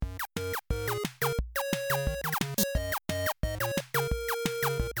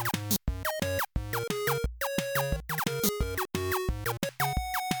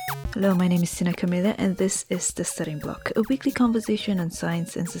Hello, my name is Tina Camilla, and this is The Studying Block, a weekly conversation on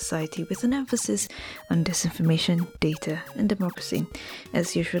science and society with an emphasis on disinformation, data, and democracy.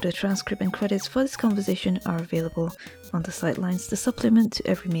 As usual, the transcript and credits for this conversation are available on the sidelines, the supplement to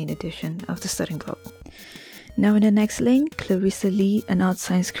every main edition of The Studying Block. Now in the next lane, Clarissa Lee, an art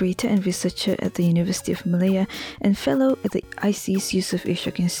science creator and researcher at the University of Malaya and fellow at the IC's Yusof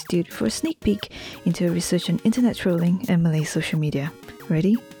Ishak Institute for a sneak peek into her research on internet trolling and Malay social media.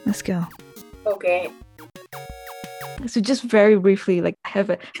 Ready? Let's go. Okay. So just very briefly, have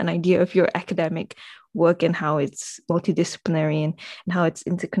an idea of your academic work and how it's multidisciplinary and how it's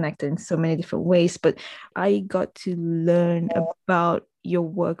interconnected in so many different ways. But I got to learn about your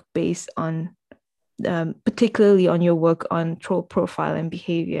work based on particularly on your work on troll profile and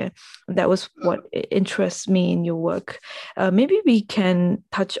behavior. That was what interests me in your work. Maybe we can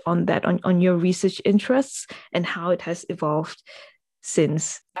touch on that, on your research interests and how it has evolved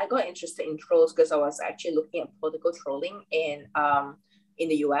since. I got interested in trolls because I was actually looking at political trolling in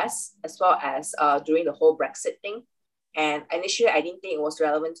the US, as well as during the whole Brexit thing. And initially, I didn't think it was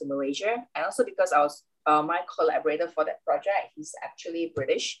relevant to Malaysia. And also because I was my collaborator for that project, he's actually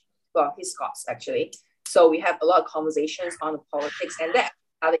British. Well, he's Scots actually. So we have a lot of conversations on the politics, and that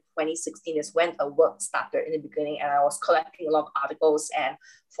started 2016 is when a work started in the beginning, and I was collecting a lot of articles and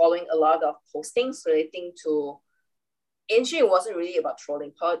following a lot of postings relating to. Initially, it wasn't really about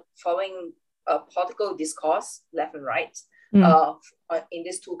trolling, following political discourse left and right in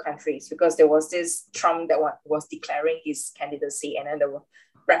these two countries, because there was this Trump that was declaring his candidacy, and then there was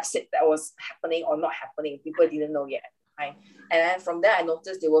Brexit that was happening or not happening. People didn't know yet. Right? And then from there, I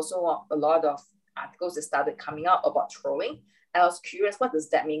noticed there was also a lot of articles that started coming out about trolling. And I was curious, what does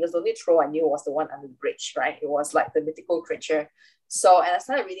that mean? Because the only troll I knew was the one under the bridge, right? It was like the mythical creature. So, and I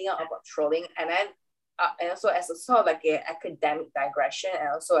started reading out about trolling. And then, and also as a sort of like an academic digression, and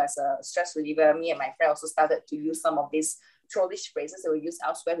also as a stress reliever, me and my friend also started to use some of these trollish phrases that we use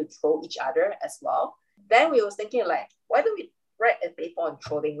elsewhere to troll each other as well. Then we was thinking like, why don't we write a paper on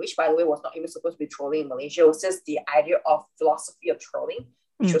trolling, which by the way was not even supposed to be trolling in Malaysia. It was just the idea of philosophy of trolling,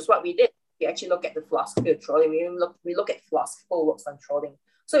 which was what we did. We actually look at the philosophy of trolling. We look at philosophical works on trolling.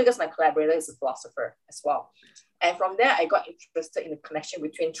 So because my collaborator is a philosopher as well. And from there, I got interested in the connection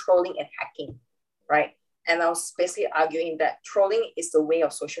between trolling and hacking, right? And I was basically arguing that trolling is the way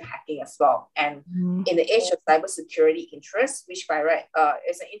of social hacking as well. And in the age of cybersecurity interest, which by right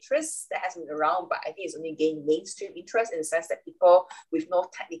is an interest that has been around, but I think it's only gained mainstream interest in the sense that people with no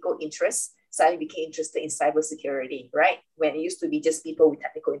technical interest suddenly became interested in cybersecurity, right? When it used to be just people with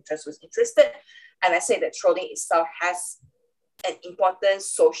technical interest was interested. And I say that trolling itself has an important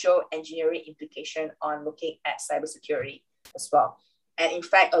social engineering implication on looking at cybersecurity as well. And in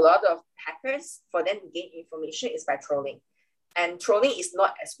fact, a lot of hackers, for them to gain information is by trolling. And trolling is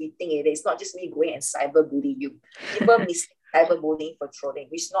not as we think it is. It's not just me going and cyberbully you. People mistake cyberbullying for trolling,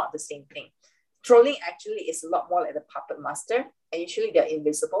 which is not the same thing. Trolling actually is a lot more like the puppet master, and usually they're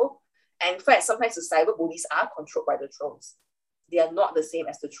invisible. And in fact, sometimes the cyberbullies are controlled by the trolls. They are not the same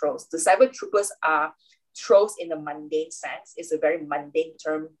as the trolls. The cyber troopers are trolls in the mundane sense. It's a very mundane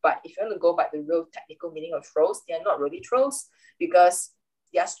term, but if you want to go by the real technical meaning of trolls, they are not really trolls because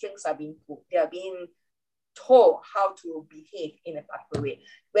their strings are being pulled. They are being told how to behave in a particular way.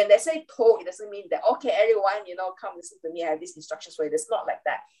 When they say told, it doesn't mean that, okay, everyone, come listen to me, I have these instructions for you. It's not like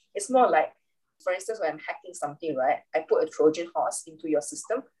that. It's more like, for instance, when I'm hacking something, right? I put a Trojan horse into your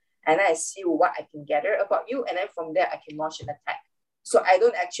system, and I see what I can gather about you, and then from there, I can launch an attack. So I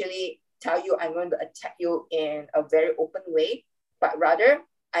don't actually tell you I'm going to attack you in a very open way, but rather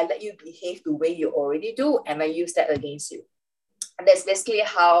I let you behave the way you already do, and I use that against you. And that's basically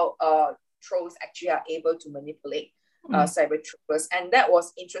how trolls actually are able to manipulate cyber troopers. And that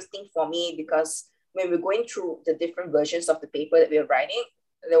was interesting for me because when we're going through the different versions of the paper that we were writing,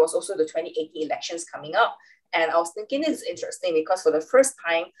 there was also the 2018 elections coming up. And I was thinking this is interesting because for the first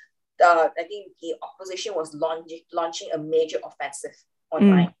time, I think the opposition was launching a major offensive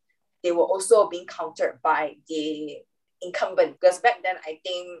online. They were also being countered by the incumbent, because back then I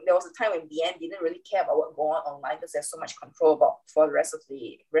think there was a time when BN didn't really care about what going on online because there's so much control for the rest of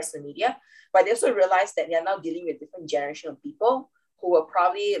the media. But they also realized that they are now dealing with a different generation of people who were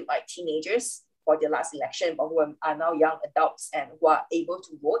probably like teenagers for their last election, but who are now young adults and who are able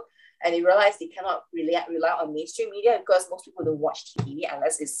to vote. And they realized they cannot rely on mainstream media because most people don't watch TV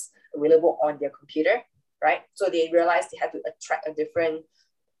unless it's available on their computer, right? So they realized they had to attract a different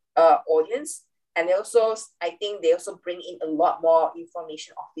audience. And they also, I think they also bring in a lot more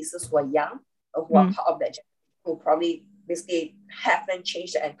information officers who are young, or who are part of that generation, who probably basically haven't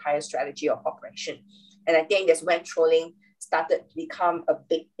changed the entire strategy of operation. And I think that's when trolling started to become a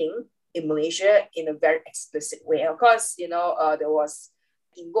big thing in Malaysia in a very explicit way. Of course, there was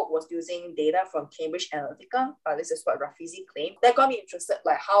Invoke was using data from Cambridge Analytica. This is what Rafizi claimed. That got me interested,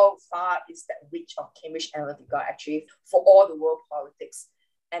 like how far is that reach of Cambridge Analytica actually for all the world politics.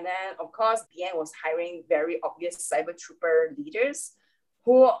 And then, of course, BN was hiring very obvious cyber trooper leaders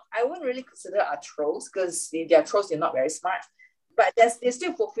who I wouldn't really consider are trolls, because they are trolls, they're not very smart. But they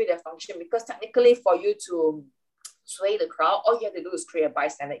still fulfill their function, because technically for you to sway the crowd, all you have to do is create a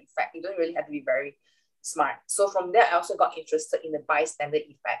bystander effect. You don't really have to be very smart. So from there, I also got interested in the bystander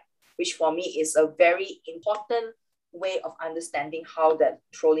effect, which for me is a very important way of understanding how the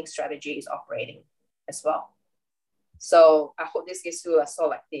trolling strategy is operating as well. So I hope this gives you a sort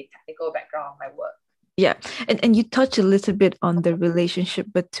of like the technical background of my work. Yeah, and you touch a little bit on the relationship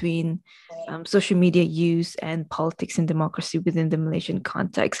between social media use and politics and democracy within the Malaysian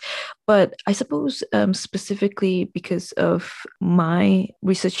context. But I suppose specifically because of my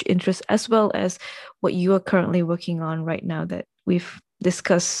research interest, as well as what you are currently working on right now that we've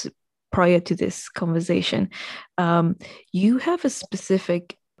discussed prior to this conversation, you have a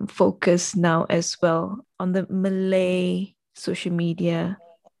specific focus now as well on the Malay social media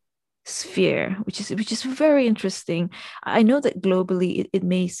sphere, which is very interesting. I know that globally it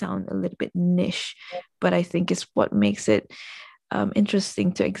may sound a little bit niche, but I think it's what makes it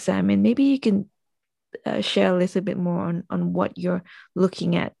interesting to examine. Maybe you can share a little bit more on what you're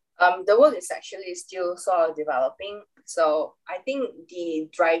looking at. The world is actually still sort of developing. So I think the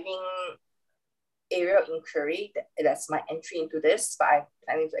driving area of inquiry, that's my entry into this, but I'm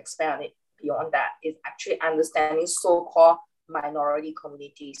planning to expand on it beyond that, is actually understanding so-called minority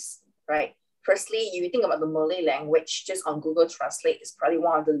communities, right? Firstly, if you think about the Malay language, just on Google Translate, it's probably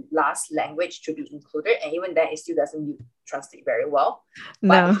one of the last language to be included. And even then, it still doesn't translate very well.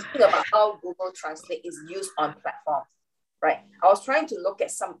 But if you think about how Google Translate is used on platforms, right? I was trying to look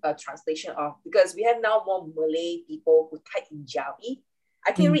at some translation of, because we have now more Malay people who type in Jawi.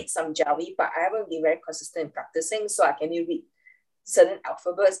 I can read some Jawi, but I haven't been very consistent in practicing. So I can only read certain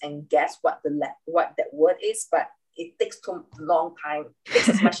alphabets and guess what that word is, but it takes too long time. It takes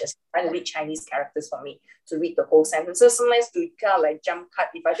as much as trying to read Chinese characters for me to read the whole sentence. So sometimes to kind of like jump cut,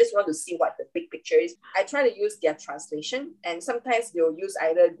 if I just want to see what the big picture is, I try to use their translation. And sometimes they'll use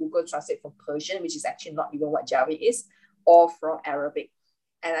either Google Translate from Persian, which is actually not even what Jawi is, or from Arabic.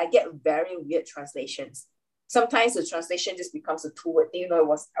 And I get very weird translations. Sometimes the translation just becomes a two-word thing. It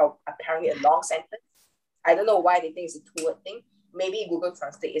was apparently a long sentence. I don't know why they think it's a two-word thing. Maybe Google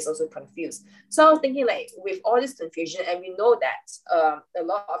Translate is also confused. So I was thinking, like, with all this confusion, and we know that a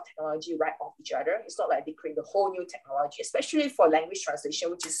lot of technology write off each other. It's not like they create a whole new technology, especially for language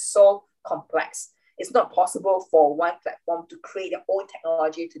translation, which is so complex. It's not possible for one platform to create their own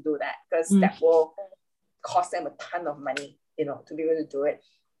technology to do that, because that will cost them a ton of money, to be able to do it.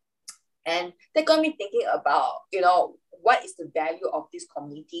 And that got me thinking about, what is the value of these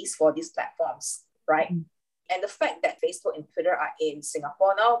communities for these platforms, right? And the fact that Facebook and Twitter are in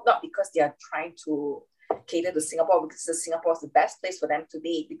Singapore now, not because they are trying to cater to Singapore, because Singapore is the best place for them to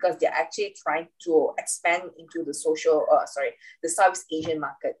be, because they're actually trying to expand into the Southeast Asian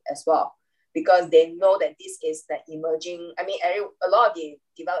market as well, because they know that this is the emerging, a lot of the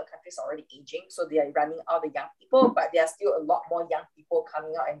developed countries are already aging, so they are running out the young people, but there are still a lot more young people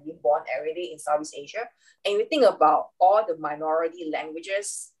coming out and being born every day in Southeast Asia. And you think about all the minority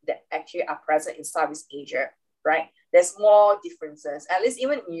languages that actually are present in Southeast Asia, right? There's more differences, at least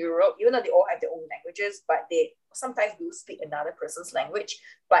even in Europe, even though they all have their own languages, but they sometimes do speak another person's language.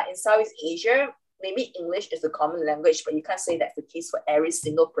 But in Southeast Asia, maybe English is the common language, but you can't say that's the case for every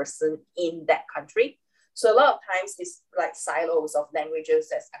single person in that country. So a lot of times it's like silos of languages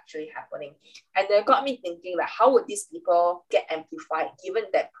that's actually happening. And that got me thinking, like, how would these people get amplified, given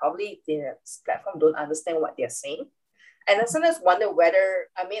that probably the platform don't understand what they're saying? And I sometimes wonder whether,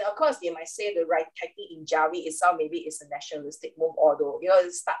 of course, they might say the right typing in Jawi itself, maybe it's a nationalistic move, although,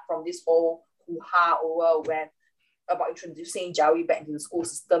 it start from this whole hoo-ha over when about introducing Jawi back into the school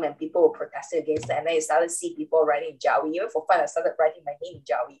system, and people were protesting against that. And then you started to see people writing in Jawi. Even for fun, I started writing my name in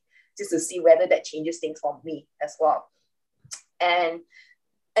Jawi just to see whether that changes things for me as well. And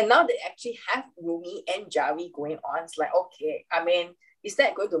now they actually have Rumi and Jawi going on. It's like, okay, is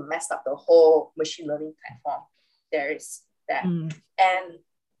that going to mess up the whole machine learning platform? There is that.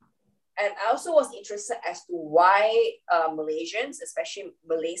 And I also was interested as to why Malaysians, especially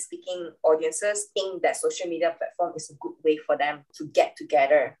Malay-speaking audiences, think that social media platform is a good way for them to get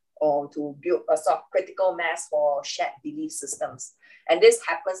together or to build a sort of critical mass for shared belief systems. And this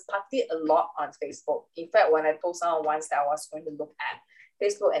happens partly a lot on Facebook. In fact, when I told someone once that I was going to look at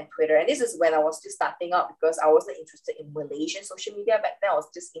Facebook and Twitter. And this is when I was just starting out because I wasn't interested in Malaysian social media back then. I was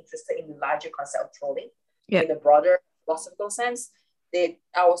just interested in the larger concept of trolling in a broader philosophical sense. I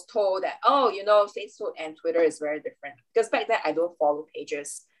was told that, Facebook and Twitter is very different. Because back then I don't follow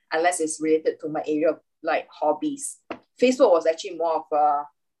pages unless it's related to my area of like hobbies. Facebook was actually more of a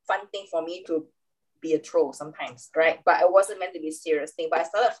fun thing for me to be a troll sometimes, right? But it wasn't meant to be a serious thing. But I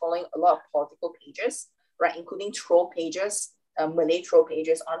started following a lot of political pages, right? Including troll pages, Malay troll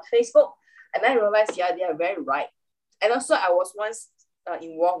pages on Facebook. And I realized, yeah, they are very right. And also I was once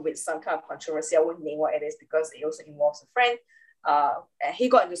involved with some kind of controversy. I wouldn't name what it is because it also involves a friend. And he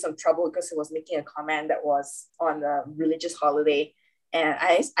got into some trouble because he was making a comment that was on a religious holiday. And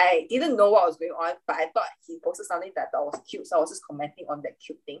I didn't know what was going on, but I thought he posted something that was cute. So I was just commenting on that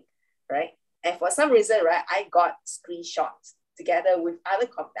cute thing, right? And for some reason, right, I got screenshots together with other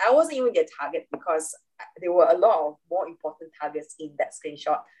comments. I wasn't even their target because there were a lot of more important targets in that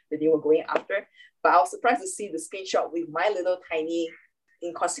screenshot that they were going after. But I was surprised to see the screenshot with my little tiny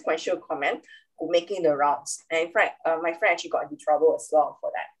inconsequential comment making the rounds. And in fact, my friend actually got into trouble as well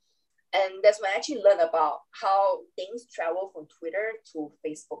for that. And that's when I actually learned about how things travel from Twitter to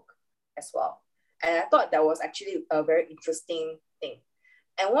Facebook as well. And I thought that was actually a very interesting thing.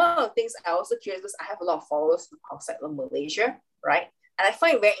 And one of the things I also curious because I have a lot of followers from outside of Malaysia, right? And I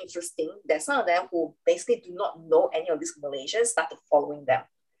find it very interesting that some of them who basically do not know any of these Malaysians started following them.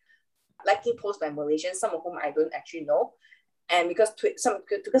 Liking posts by Malaysians, some of whom I don't actually know. And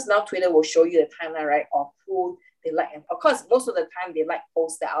because now Twitter will show you the timeline, right, of who they like. And of course, most of the time they like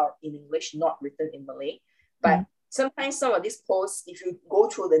posts that are in English, not written in Malay. But sometimes some of these posts, if you go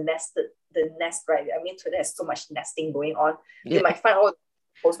through the nest, right? I mean, Twitter has so much nesting going on. Yeah. You might find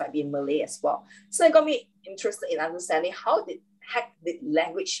posts might be in Malay as well. So it got me interested in understanding how the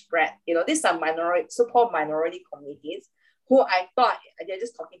language spread. These are so-called minority communities who I thought they're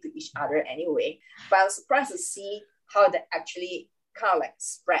just talking to each other anyway. But I was surprised to see how that actually kind of like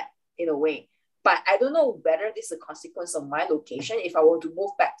spread in a way. But I don't know whether this is a consequence of my location. If I were to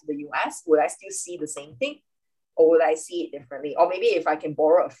move back to the US, would I still see the same thing? Or would I see it differently? Or maybe if I can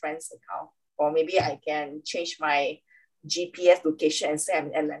borrow a friend's account, or maybe I can change my GPS location and say I'm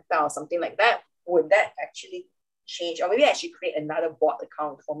in Atlanta or something like that, would that actually change? Or maybe I should create another bot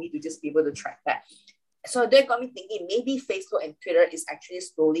account for me to just be able to track that. So that got me thinking, maybe Facebook and Twitter is actually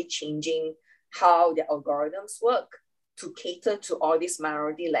slowly changing how their algorithms work to cater to all these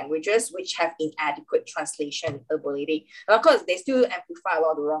minority languages which have inadequate translation ability. And of course, they still amplify a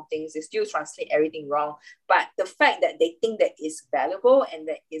lot of the wrong things. They still translate everything wrong. But the fact that they think that is valuable and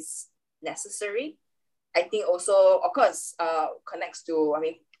that is necessary, I think also, of course, connects to,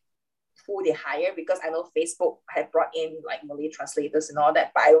 who they hire, because I know Facebook had brought in like Malay translators and all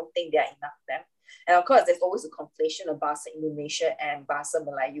that, but I don't think there are enough of them. And of course, there's always a conflation of Bahasa Indonesia and Bahasa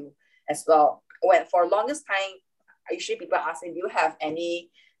Melayu as well. When for longest time, usually people ask me, do you have any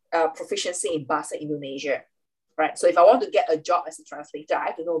proficiency in Bahasa Indonesia? Right. So if I want to get a job as a translator, I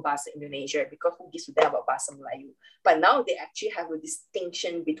have to know Bahasa Indonesia, because who gives a damn about Bahasa Melayu? But now they actually have a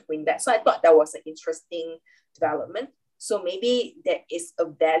distinction between that. So I thought that was an interesting development. So maybe there is a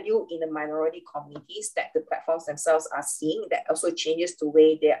value in the minority communities that the platforms themselves are seeing that also changes the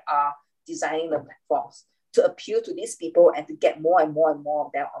way they are designing the platforms to appeal to these people and to get more and more and more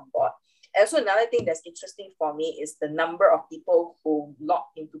of them on board. And also another thing that's interesting for me is the number of people who log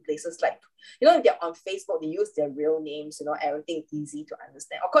into places like, if they're on Facebook, they use their real names, everything easy to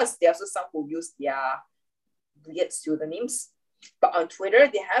understand. Of course, there are also some who use their weird pseudonyms, but on Twitter,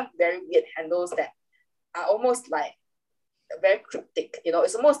 they have very weird handles that are almost like very cryptic.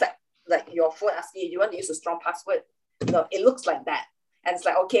 It's almost like your phone asking you want to use a strong password. It looks like that. And it's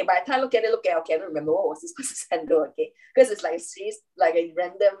like, okay, by the time I look at it, okay, I don't remember what was this person's handle, okay? Because it's like a series, like a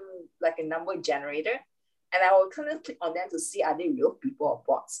random, like a number generator. And I will kind of click on them to see, are they real people or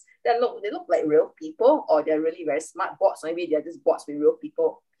bots? They look like real people, or they're really very smart bots. Maybe they're just bots with real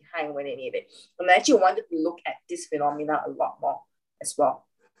people behind when they need it. And I actually wanted to look at this phenomena a lot more as well.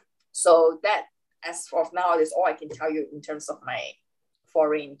 So that, as of now, is all I can tell you in terms of my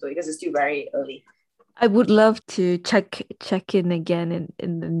foray into it, because it's still very early. I would love to check in again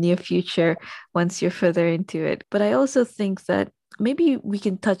in the near future once you're further into it. But I also think that maybe we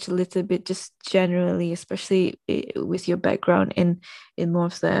can touch a little bit just generally, especially with your background in more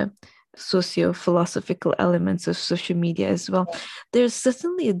of the socio-philosophical elements of social media as well. There's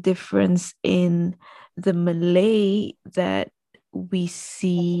certainly a difference in the Malay that we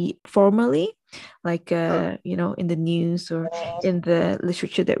see formally, like in the news or in the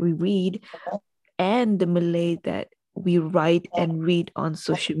literature that we read, and the Malay that we write and read on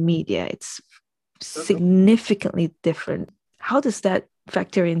social media. It's significantly different. How does that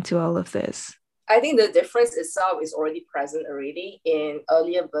factor into all of this? I think the difference itself is already present already in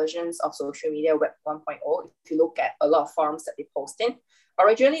earlier versions of social media, Web 1.0. If you look at a lot of forums that they post in,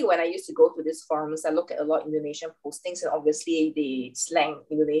 originally when I used to go to these forums, I look at a lot of Indonesian postings, and obviously the slang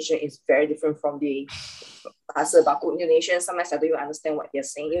Indonesian is very different from the Bahasa Baku Indonesian. Sometimes I don't even understand what they're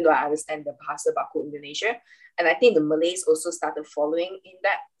saying, even though I understand the Bahasa Baku Indonesia. And I think the Malays also started following in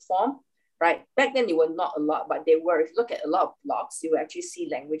that form, right? Back then, they were not a lot, but they were. If you look at a lot of blogs, you will actually see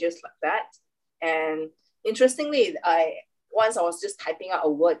languages like that. And interestingly, once I was just typing out a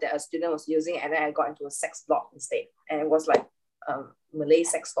word that a student was using, and then I got into a sex blog instead. And it was like Malay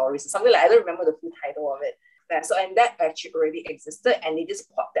sex stories, something like, I don't remember the full title of it. And that actually already existed, and they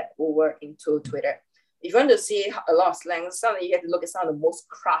just popped that over into Twitter. If you want to see a lot of slang, you have to look at some of the most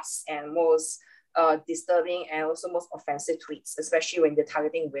crass and most disturbing and also most offensive tweets, especially when they're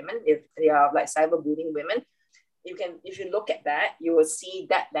targeting women. If they are like cyberbullying women, if you look at that, you will see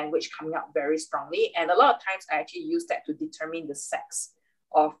that language coming out very strongly. And a lot of times I actually use that to determine the sex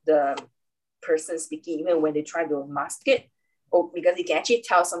of the person speaking, even when they try to mask it, because you can actually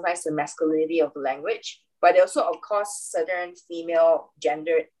tell sometimes the masculinity of the language. But also, of course, certain female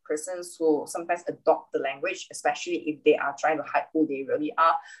gendered persons who sometimes adopt the language, especially if they are trying to hide who they really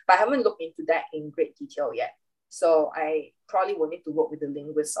are. But I haven't looked into that in great detail yet. So I probably will need to work with the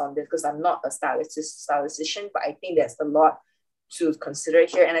linguists on this, because I'm not a statistician, but I think there's a lot to consider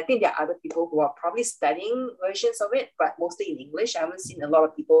here. And I think there are other people who are probably studying versions of it, but mostly in English. I haven't seen a lot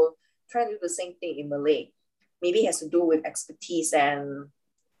of people trying to do the same thing in Malay. Maybe it has to do with expertise and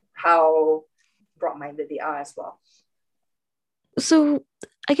how broad-minded they are as well. So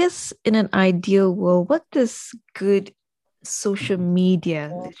I guess in an ideal world, what does good social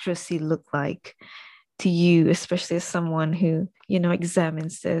media literacy look like to you, especially as someone who,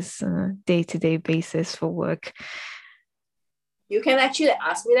 examines this on a day-to-day basis for work? You can actually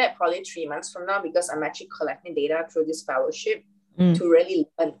ask me that probably 3 months from now, because I'm actually collecting data through this fellowship to really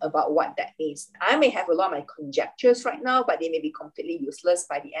learn about what that means. I may have a lot of my conjectures right now, but they may be completely useless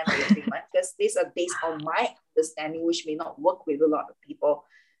by the end of the 3 months, because these are based on my understanding, which may not work with a lot of people.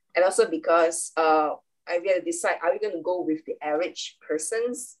 And also because I have to decide, are we going to go with the average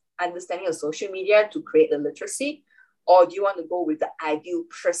person's understanding of social media to create the literacy, or do you want to go with the ideal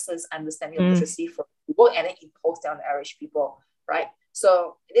person's understanding of literacy for work and then impose that on the average people, right?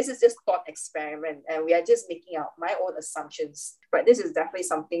 So this is just thought experiment, and we are just making out my own assumptions. But this is definitely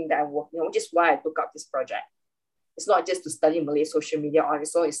something that I'm working on, which is why I took up this project. It's not just to study Malay social media on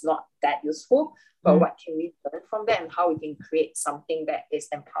its own. It's not that useful, but what can we learn from that, and how we can create something that is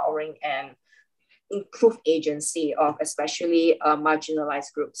empowering and improve agency of especially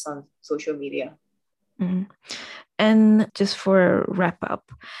marginalized groups on social media. And just for a wrap up,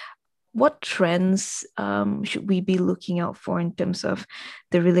 what trends should we be looking out for in terms of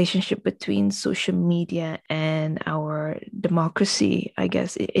the relationship between social media and our democracy, I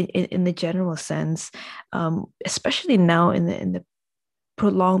guess, in the general sense, especially now in the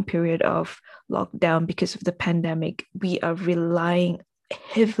prolonged period of lockdown because of the pandemic? We are relying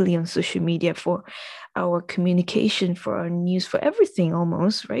heavily on social media for our communication, for our news, for everything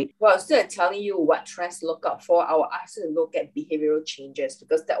almost, right? Well, instead of telling you what trends to look out for, I will ask you to look at behavioral changes,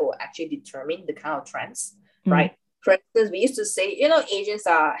 because that will actually determine the kind of trends, right? For instance, we used to say, agents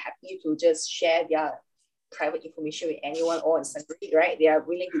are happy to just share their private information with anyone or in sundry, right? They are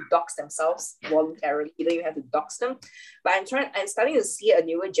willing to dox themselves voluntarily. You don't even have to dox them. But I'm starting to see a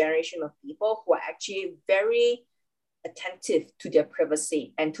newer generation of people who are actually very attentive to their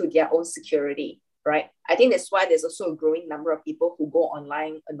privacy and to their own security, right? I think that's why there's also a growing number of people who go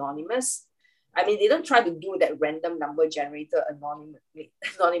online anonymous. I mean, they don't try to do that random number generator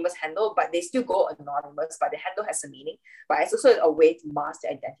anonymous handle, but they still go anonymous, but the handle has a meaning. But it's also a way to mask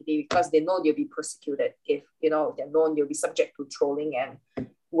their identity, because they know they'll be persecuted if, they're known they'll be subject to trolling and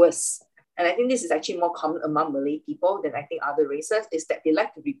worse. And I think this is actually more common among Malay people than I think other races, is that they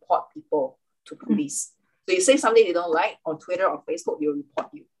like to report people to police. So you say something they don't like on Twitter or Facebook, they'll report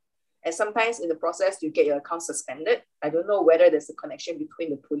you. And sometimes in the process, you get your account suspended. I don't know whether there's a connection between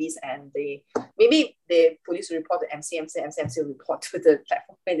the police and maybe the police will report to MCMC will report to the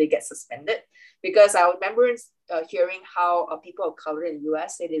platform when they get suspended. Because I remember hearing how people of color in the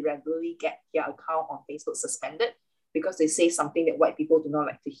US say they regularly get their account on Facebook suspended because they say something that white people do not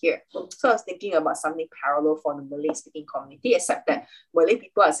like to hear. So I was thinking about something parallel for the Malay-speaking community, except that Malay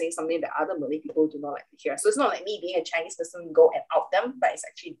people are saying something that other Malay people do not like to hear. So it's not like me being a Chinese person go and out them, but it's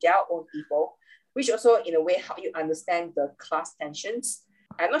actually their own people, which also in a way help you understand the class tensions.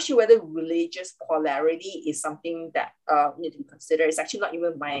 I'm not sure whether religious polarity is something that need to be considered. It's actually not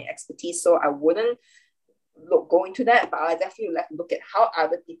even my expertise, so I wouldn't go into that, but I definitely would like to look at how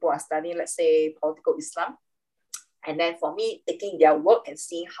other people are studying, let's say, political Islam. And then for me, taking their work and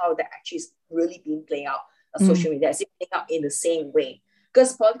seeing how that actually is really being playing out on social media, is it playing out in the same way?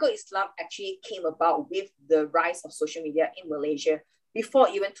 Because political Islam actually came about with the rise of social media in Malaysia before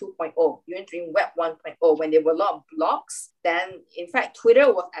even 2.0, even during Web 1.0, when there were a lot of blogs. Then, in fact,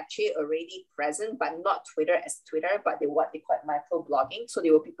 Twitter was actually already present, but not Twitter as Twitter, but what they call micro-blogging. So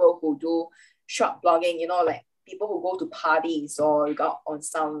there were people who do short blogging, like people who go to parties or go on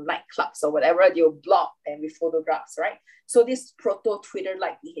some nightclubs or whatever, they'll blog and with photographs, right? So this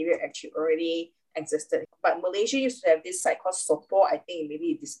proto-Twitter-like behavior actually already existed. But Malaysia used to have this site called SOPO. I think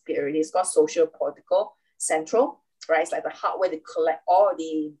maybe it disappeared already. It's called Social Political Central, right? It's like the hub where they collect all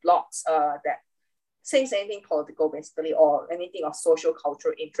the blogs that says anything political, basically, or anything of social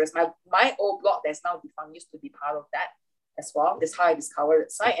cultural interest. My old blog that's now defunct used to be part of that as well. That's how I discovered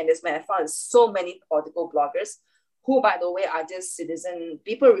the site. And this man, I found so many political bloggers who, by the way, are just citizen,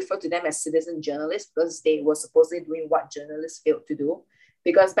 people refer to them as citizen journalists because they were supposedly doing what journalists failed to do.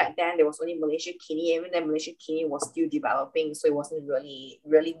 Because back then there was only Malaysia Kini, even then Malaysia Kini was still developing, so it wasn't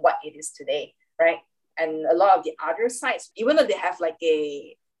really what it is today, right? And a lot of the other sites, even though they have like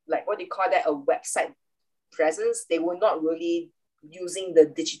what do you call that, a website presence, they were not really using the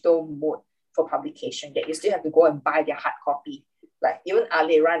digital mode for publication. That you still have to go and buy their hard copy. Like even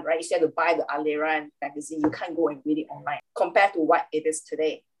Aliran, right? You still have to buy the Aliran magazine. You can't go and read it online compared to what it is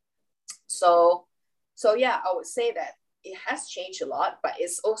today. So yeah, I would say that it has changed a lot, but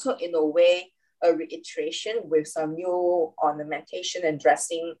it's also in a way a reiteration with some new ornamentation and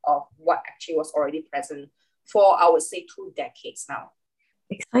dressing of what actually was already present for, I would say, 2 decades now.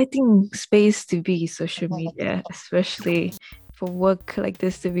 Exciting space to be, social media, especially for work like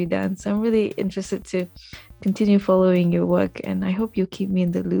this to be done. So I'm really interested to continue following your work, and I hope you keep me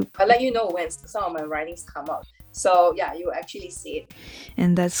in the loop. I'll let you know when some of my writings come out. So yeah, you actually see it.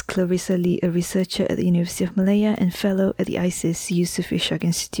 And that's Clarissa Lee, a researcher at the University of Malaya and fellow at the ISIS Yusof Ishak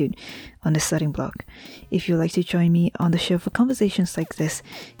Institute, on the Studying Block. If you'd like to join me on the show for conversations like this,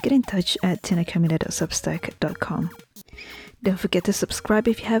 get in touch at tinakamina.substack.com. Don't forget to subscribe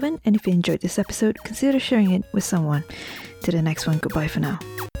if you haven't, and if you enjoyed this episode, consider sharing it with someone. To the next one, goodbye for now.